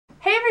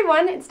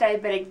everyone, it's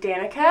Diabetic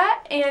Danica,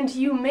 and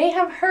you may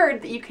have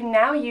heard that you can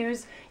now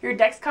use your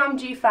Dexcom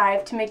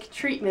G5 to make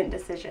treatment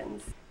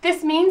decisions.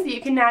 This means that you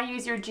can now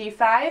use your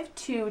G5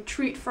 to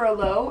treat for a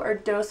low or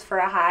dose for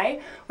a high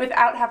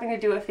without having to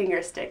do a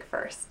finger stick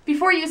first.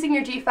 Before using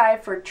your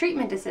G5 for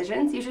treatment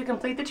decisions, you should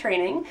complete the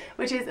training,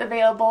 which is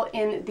available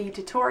in the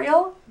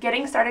tutorial,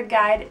 getting started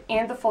guide,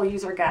 and the full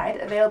user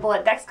guide, available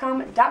at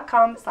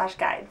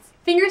dexcom.com/guides.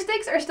 Finger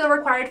sticks are still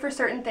required for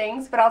certain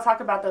things, but I'll talk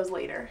about those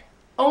later.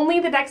 Only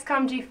the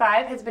Dexcom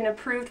G5 has been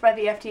approved by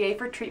the FDA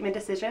for treatment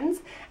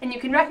decisions, and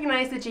you can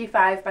recognize the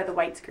G5 by the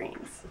white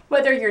screens.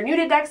 Whether you're new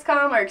to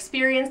Dexcom or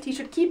experienced, you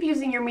should keep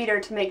using your meter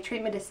to make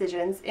treatment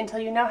decisions until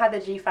you know how the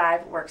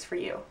G5 works for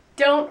you.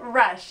 Don't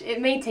rush.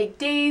 It may take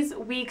days,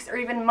 weeks, or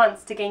even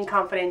months to gain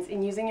confidence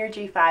in using your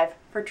G5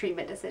 for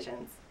treatment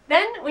decisions.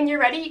 Then, when you're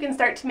ready, you can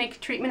start to make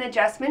treatment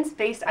adjustments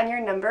based on your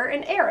number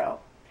and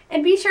arrow.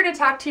 And be sure to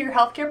talk to your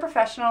healthcare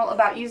professional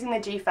about using the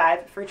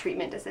G5 for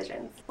treatment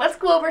decisions. Let's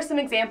go over some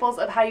examples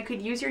of how you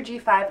could use your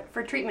G5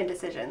 for treatment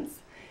decisions.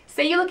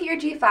 Say you look at your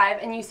G5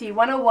 and you see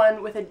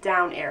 101 with a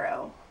down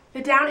arrow. The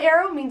down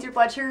arrow means your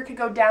blood sugar could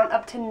go down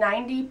up to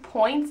 90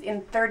 points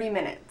in 30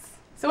 minutes.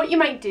 So what you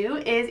might do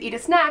is eat a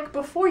snack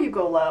before you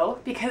go low,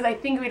 because I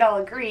think we'd all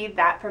agree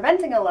that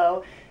preventing a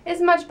low is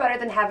much better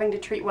than having to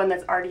treat one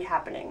that's already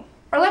happening.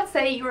 Or let's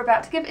say you were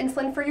about to give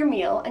insulin for your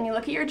meal and you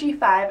look at your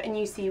G5 and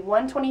you see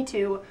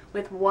 122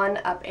 with one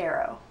up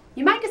arrow.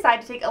 You might decide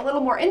to take a little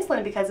more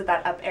insulin because of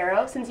that up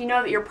arrow, since you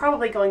know that you're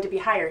probably going to be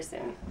higher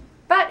soon.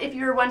 But if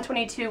you're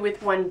 122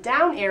 with one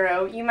down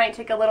arrow, you might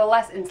take a little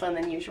less insulin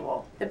than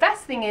usual. The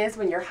best thing is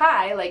when you're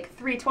high, like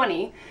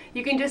 320,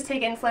 you can just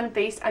take insulin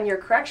based on your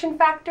correction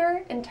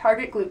factor and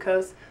target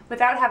glucose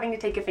without having to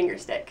take a finger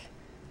stick.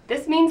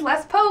 This means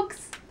less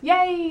pokes!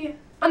 Yay!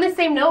 On the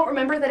same note,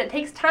 remember that it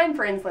takes time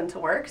for insulin to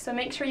work, so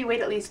make sure you wait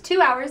at least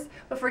 2 hours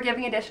before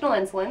giving additional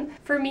insulin.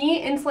 For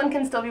me, insulin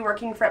can still be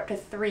working for up to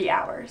 3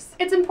 hours.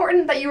 It's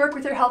important that you work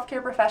with your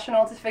healthcare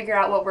professional to figure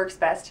out what works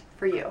best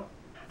for you.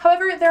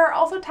 However, there are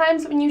also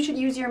times when you should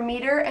use your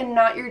meter and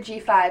not your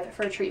G5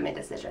 for treatment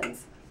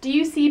decisions. Do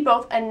you see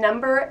both a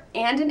number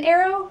and an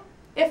arrow?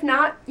 If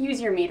not, use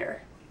your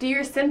meter. Do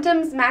your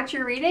symptoms match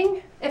your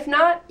reading? If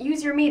not,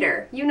 use your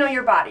meter. You know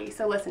your body,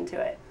 so listen to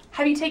it.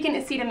 Have you taken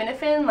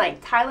acetaminophen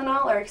like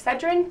Tylenol or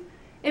Excedrin?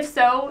 If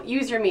so,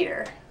 use your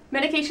meter.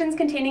 Medications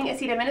containing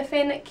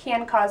acetaminophen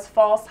can cause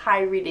false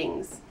high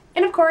readings.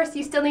 And of course,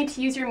 you still need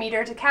to use your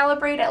meter to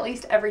calibrate at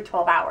least every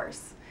 12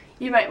 hours.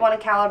 You might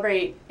want to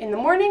calibrate in the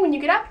morning when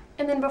you get up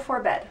and then before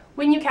bed.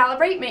 When you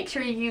calibrate, make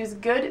sure you use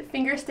good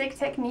finger stick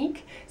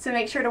technique, so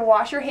make sure to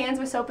wash your hands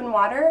with soap and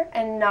water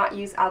and not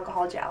use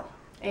alcohol gel.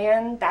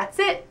 And that's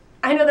it!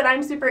 I know that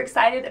I'm super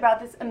excited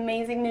about this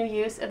amazing new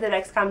use of the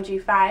Dexcom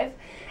G5.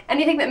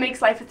 Anything that makes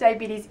life with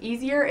diabetes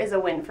easier is a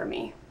win for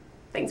me.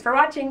 Thanks for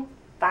watching.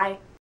 Bye.